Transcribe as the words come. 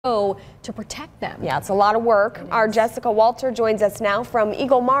to protect them. Yeah, it's a lot of work. Our Jessica Walter joins us now from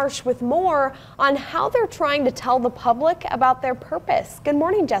Eagle Marsh with more on how they're trying to tell the public about their purpose. Good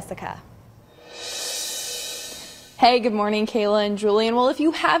morning, Jessica. Hey, good morning, Kayla and Julian. Well, if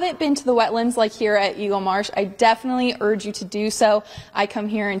you haven't been to the wetlands like here at Eagle Marsh, I definitely urge you to do so. I come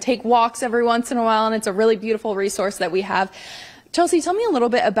here and take walks every once in a while, and it's a really beautiful resource that we have. Chelsea, tell me a little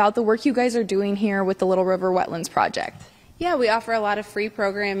bit about the work you guys are doing here with the Little River Wetlands Project. Yeah, we offer a lot of free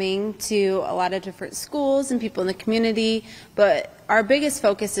programming to a lot of different schools and people in the community, but our biggest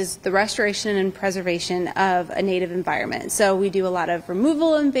focus is the restoration and preservation of a native environment. So we do a lot of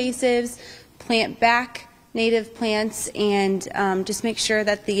removal of invasives, plant back native plants, and just make sure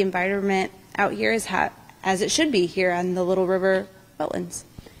that the environment out here is as it should be here on the Little River Wetlands.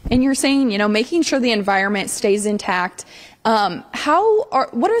 And you're saying, making sure the environment stays intact. What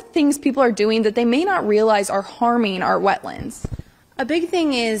are things people are doing that they may not realize are harming our wetlands? A big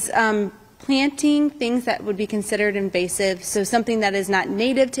thing is planting things that would be considered invasive, so something that is not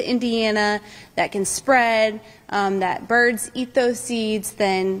native to Indiana, that can spread, that birds eat those seeds,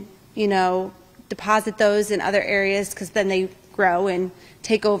 then, deposit those in other areas because then they grow and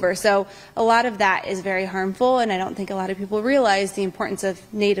take over. So a lot of that is very harmful, and I don't think a lot of people realize the importance of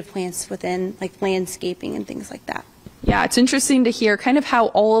native plants within landscaping and things like that. Yeah, it's interesting to hear kind of how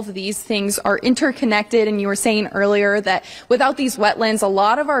all of these things are interconnected, and you were saying earlier that without these wetlands, a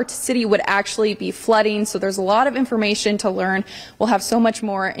lot of our city would actually be flooding, so there's a lot of information to learn. We'll have so much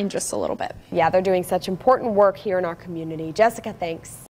more in just a little bit. Yeah, they're doing such important work here in our community. Jessica, thanks.